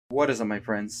What is up, my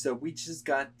friends? So we just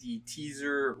got the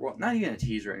teaser, well, not even a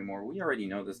teaser anymore. We already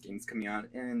know this game's coming out.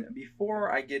 And before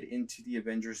I get into the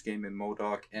Avengers game in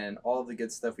MODOK and all the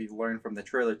good stuff we've learned from the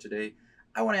trailer today,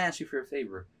 I want to ask you for a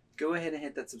favor. Go ahead and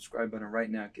hit that subscribe button right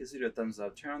now. Give it a thumbs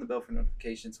up. Turn on the bell for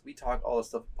notifications. We talk all the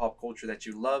stuff in pop culture that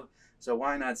you love. So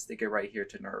why not stick it right here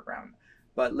to Nerd Around?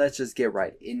 But let's just get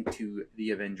right into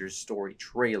the Avengers story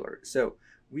trailer. So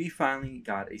we finally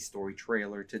got a story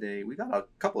trailer today. We got a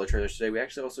couple of trailers today. We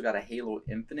actually also got a Halo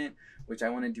Infinite, which I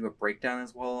want to do a breakdown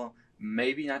as well.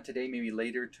 Maybe not today, maybe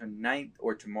later tonight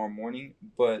or tomorrow morning.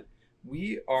 But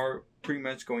we are pretty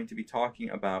much going to be talking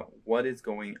about what is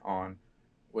going on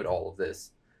with all of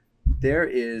this. There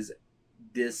is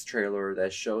this trailer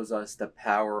that shows us the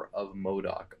power of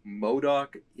MODOK.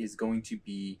 MODOK is going to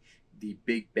be the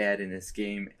big bad in this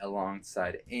game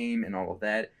alongside AIM and all of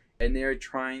that, and they're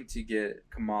trying to get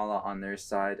Kamala on their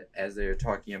side as they're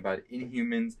talking about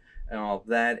Inhumans and all of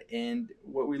that. And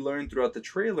what we learned throughout the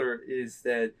trailer is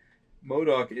that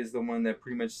MODOK is the one that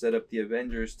pretty much set up the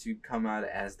Avengers to come out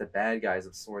as the bad guys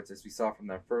of sorts, as we saw from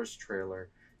that first trailer.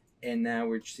 And now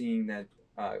we're seeing that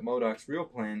MODOK's real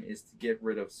plan is to get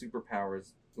rid of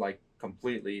superpowers like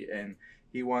completely, and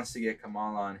he wants to get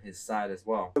Kamala on his side as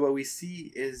well. So what we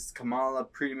see is Kamala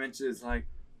pretty much is like,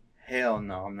 hell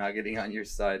no, I'm not getting on your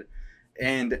side.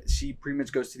 And she pretty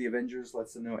much goes to the Avengers,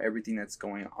 lets them know everything that's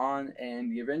going on.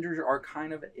 And the Avengers are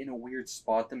kind of in a weird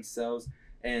spot themselves.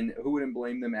 And who wouldn't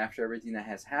blame them after everything that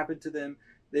has happened to them?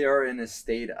 They are in a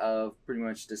state of pretty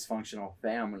much dysfunctional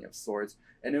family of sorts.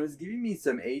 And it was giving me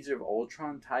some Age of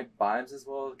Ultron type vibes as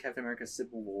well, Captain America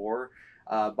Civil War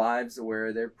vibes,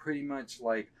 where they're pretty much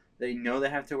like, they know they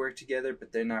have to work together,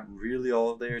 but they're not really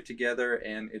all there together,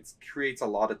 and it creates a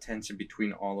lot of tension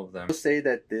between all of them. I'll say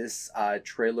that this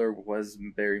trailer was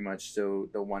very much so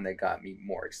the one that got me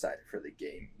more excited for the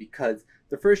game, because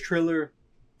the first trailer,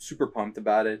 super pumped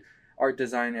about it. Art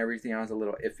design, everything I was a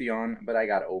little iffy on, but I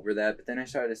got over that. But then I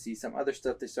started to see some other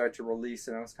stuff they started to release,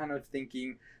 and I was kind of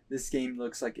thinking this game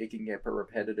looks like it can get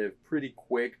repetitive pretty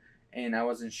quick, and I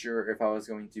wasn't sure if I was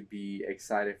going to be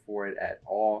excited for it at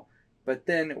all. But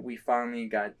then we finally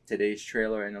got today's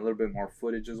trailer and a little bit more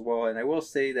footage as well. And I will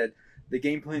say that the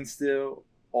gameplay and still,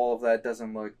 all of that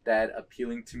doesn't look that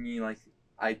appealing to me like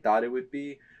I thought it would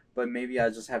be. But maybe I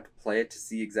just have to play it to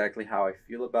see exactly how I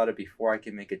feel about it before I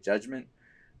can make a judgment.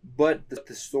 But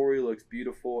the story looks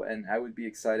beautiful, and I would be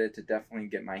excited to definitely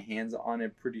get my hands on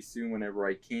it pretty soon whenever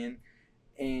I can.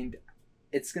 And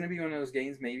it's going to be one of those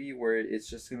games maybe where it's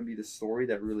just going to be the story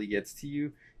that really gets to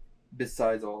you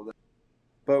besides all that.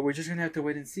 But we're just gonna have to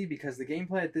wait and see, because the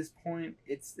gameplay at this point,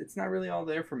 it's not really all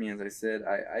there for me. As I said,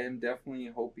 I am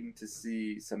definitely hoping to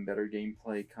see some better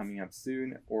gameplay coming up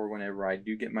soon, or whenever I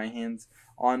do get my hands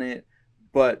on it.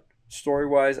 But story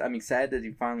wise, I'm excited that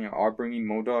you finally are bringing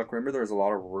MODOK. Remember, there was a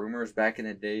lot of rumors back in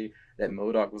the day that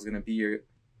MODOK was gonna be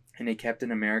in a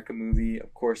Captain America movie.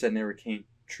 Of course, that never came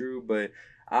true, but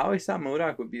I always thought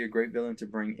MODOK would be a great villain to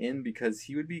bring in, because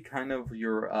he would be kind of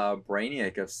your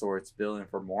Brainiac of sorts villain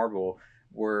for Marvel,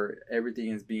 where everything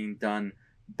is being done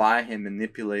by him,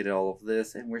 manipulated, all of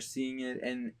this, and we're seeing it.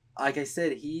 And like I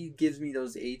said, he gives me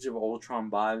those Age of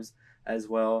Ultron vibes as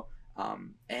well.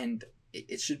 And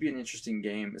it should be an interesting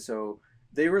game. So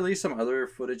they released some other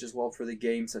footage as well for the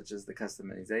game, such as the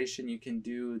customization you can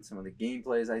do, some of the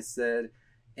gameplay, as I said.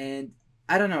 And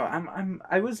I don't know,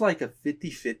 I was like a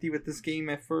 50-50 with this game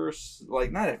at first.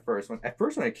 Like, not at first. When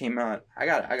it came out, I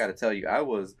gotta tell you, I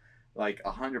was like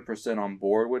 100% on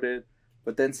board with it.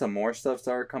 But then some more stuff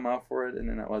started to come out for it, and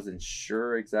then I wasn't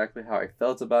sure exactly how I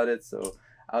felt about it. So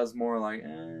I was more like,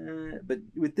 eh. But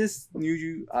with this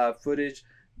new footage,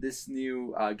 this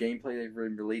new gameplay they've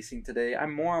been releasing today,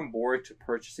 I'm more on board to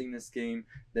purchasing this game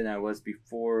than I was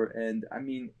before. And I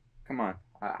mean, come on,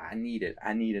 I need it.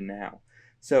 I need it now.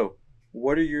 So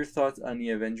what are your thoughts on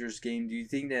the Avengers game? Do you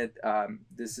think that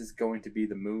this is going to be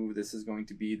the move? This is going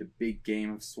to be the big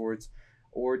game of sorts?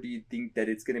 Or do you think that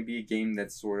it's going to be a game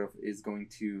that sort of is going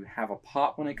to have a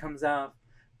pop when it comes out,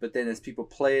 but then as people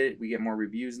play it, we get more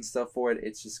reviews and stuff for it,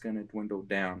 it's just going to dwindle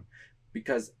down?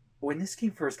 Because when this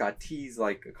game first got teased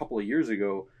like a couple of years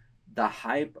ago, the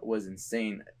hype was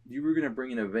insane. You were going to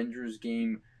bring an Avengers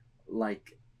game,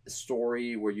 like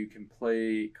story where you can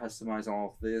play, customize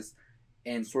all of this,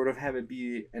 and sort of have it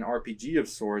be an RPG of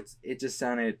sorts. It just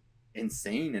sounded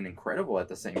insane and incredible at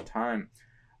the same time.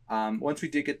 Once we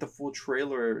did get the full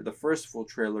trailer, the first full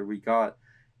trailer we got,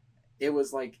 it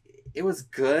was like, it was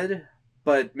good,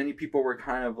 but many people were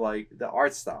kind of like the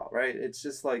art style, right? It's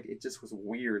just like, it just was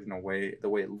weird in a way, the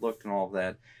way it looked and all of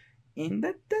that. And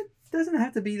that doesn't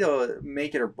have to be the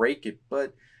make it or break it,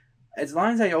 but as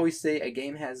long as I always say a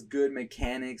game has good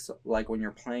mechanics, like when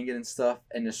you're playing it and stuff,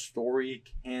 and the story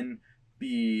can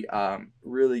be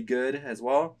really good as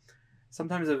well.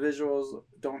 Sometimes the visuals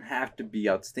don't have to be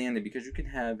outstanding because you can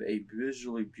have a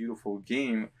visually beautiful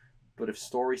game, but if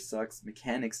story sucks,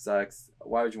 mechanics sucks,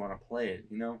 why would you want to play it?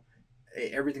 You know,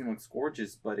 everything looks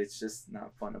gorgeous, but it's just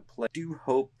not fun to play. I do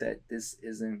hope that this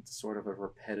isn't sort of a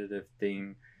repetitive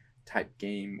thing type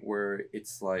game where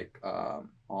it's like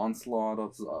onslaught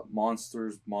of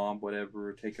monsters, mob,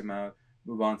 whatever, take them out,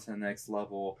 move on to the next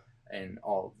level, and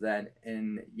all of that.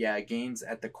 And yeah, games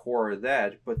at the core of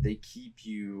that, but they keep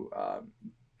you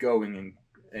going,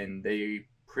 and they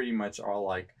pretty much are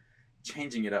like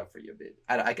changing it up for you a bit.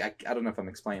 I don't know if I'm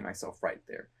explaining myself right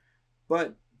there,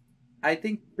 but I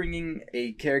think bringing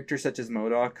a character such as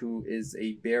MODOK, who is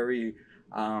a very,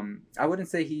 I wouldn't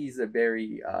say he's a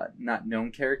very not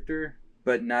known character,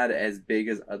 but not as big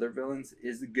as other villains,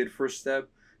 is a good first step.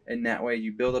 And that way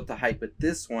you build up the hype with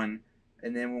this one.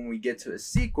 And then when we get to a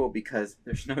sequel, because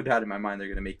there's no doubt in my mind they're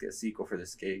going to make a sequel for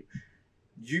this game,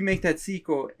 you make that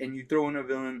sequel and you throw in a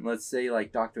villain, let's say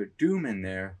like Doctor Doom in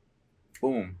there,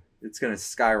 boom, it's going to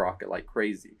skyrocket like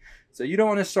crazy. So you don't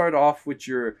want to start off with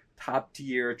your top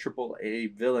tier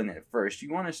AAA villain at first.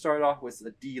 You want to start off with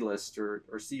a D list or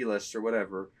C list or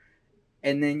whatever,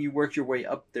 and then you work your way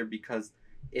up there. Because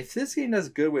if this game does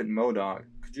good with MODOK,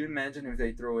 could you imagine if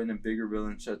they throw in a bigger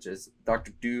villain such as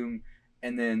Doctor Doom,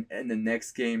 and then in the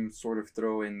next game sort of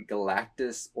throw in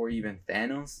Galactus or even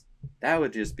Thanos? That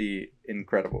would just be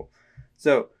incredible.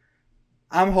 So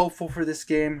I'm hopeful for this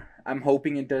game. I'm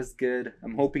hoping it does good.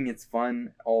 I'm hoping it's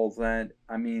fun. All of that.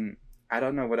 I mean, I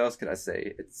don't know what else could I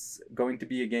say. It's going to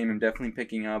be a game I'm definitely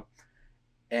picking up,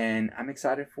 and I'm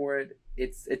excited for it.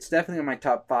 It's definitely in my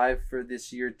top 5 for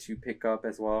this year to pick up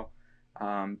as well.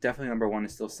 Definitely number 1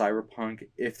 is still Cyberpunk.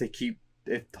 If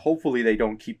hopefully they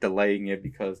don't keep delaying it,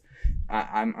 because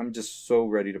I'm just so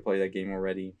ready to play that game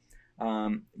already.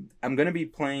 I'm gonna be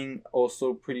playing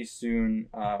also pretty soon.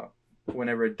 When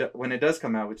it does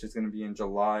come out, which is going to be in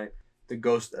July, the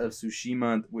Ghost of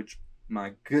Tsushima, which,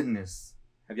 my goodness,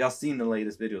 have y'all seen the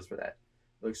latest videos for that?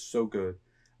 It looks so good.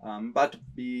 I'm about to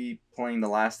be playing The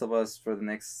Last of Us for the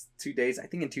next 2 days. I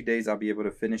think in 2 days I'll be able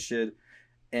to finish it.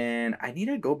 And I need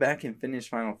to go back and finish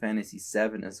Final Fantasy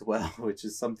VII as well, which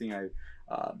is something I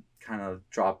kind of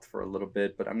dropped for a little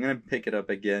bit. But I'm going to pick it up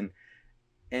again.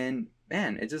 And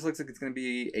man, it just looks like it's going to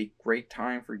be a great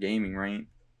time for gaming, right?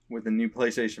 With the new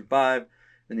PlayStation 5,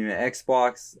 the new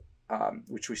Xbox,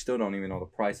 which we still don't even know the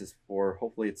prices for.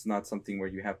 Hopefully it's not something where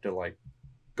you have to like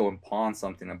go and pawn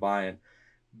something to buy it.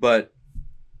 But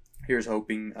here's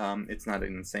hoping it's not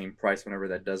an insane price whenever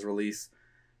that does release.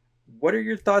 What are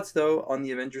your thoughts though on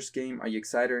the Avengers game? Are you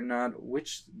excited or not?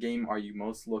 Which game are you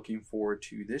most looking forward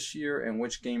to this year? And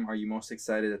which game are you most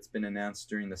excited that's been announced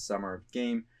during the summer of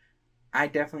game? I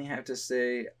definitely have to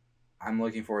say I'm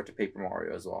looking forward to Paper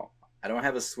Mario as well. I don't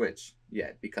have a Switch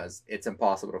yet because it's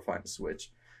impossible to find a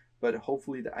Switch, but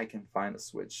hopefully that I can find a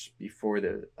Switch before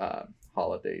the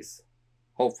holidays.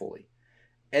 Hopefully.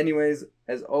 Anyways,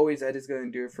 as always, that is going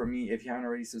to do it for me. If you haven't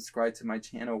already subscribed to my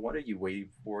channel, what are you waiting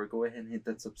for? Go ahead and hit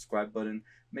that subscribe button.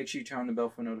 Make sure you turn on the bell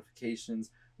for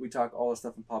notifications. We talk all the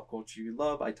stuff in pop culture you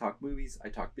love. I talk movies, I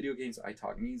talk video games, I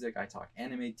talk music, I talk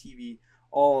anime, TV,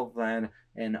 all of that,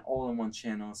 and all in one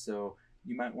channel. So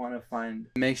you might want to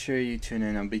make sure you tune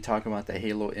in. I'll be talking about the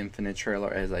Halo Infinite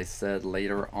trailer, as I said,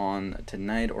 later on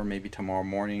tonight or maybe tomorrow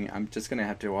morning. I'm just gonna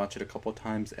have to watch it a couple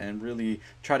times and really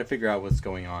try to figure out what's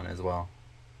going on as well.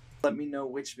 Let me know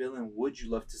which villain would you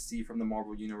love to see from the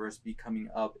Marvel Universe be coming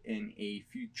up in a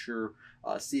future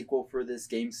sequel for this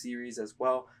game series as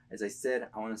well. As I said,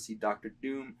 I want to see Doctor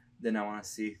Doom, then I want to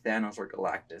see Thanos or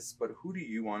Galactus. But who do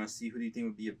you want to see? Who do you think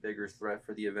would be a bigger threat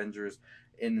for the Avengers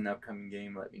in an upcoming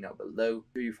game? Let me know below. Make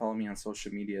sure you follow me on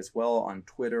social media as well, on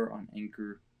Twitter, on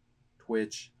Anchor,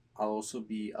 Twitch. I'll also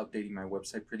be updating my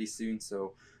website pretty soon,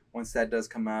 so once that does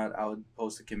come out, I'll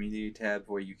post a community tab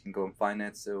where you can go and find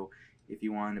it. So if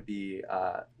you want to be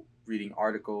reading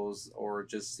articles or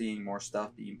just seeing more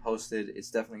stuff being posted, it's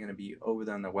definitely going to be over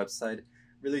there on the website.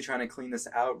 Really trying to clean this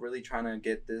out, really trying to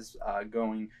get this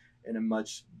going in a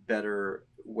much better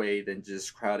way than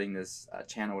just crowding this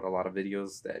channel with a lot of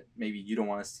videos that maybe you don't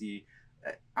want to see.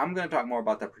 I'm going to talk more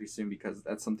about that pretty soon because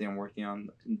that's something I'm working on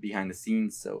behind the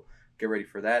scenes, so get ready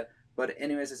for that. But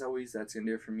anyways, as always, that's going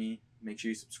to do it for me. Make sure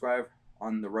you subscribe.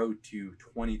 On the road to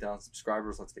 20,000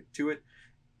 subscribers. Let's get to it.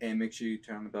 And make sure you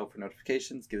turn on the bell for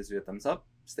notifications. Give this video a thumbs up.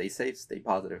 Stay safe. Stay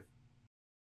positive.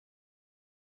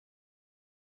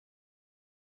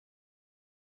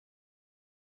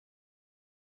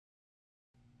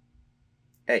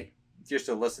 Hey, you're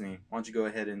still listening, why don't you go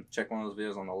ahead and check one of those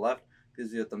videos on the left,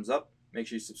 gives you a thumbs up, make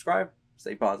sure you subscribe,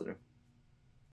 stay positive.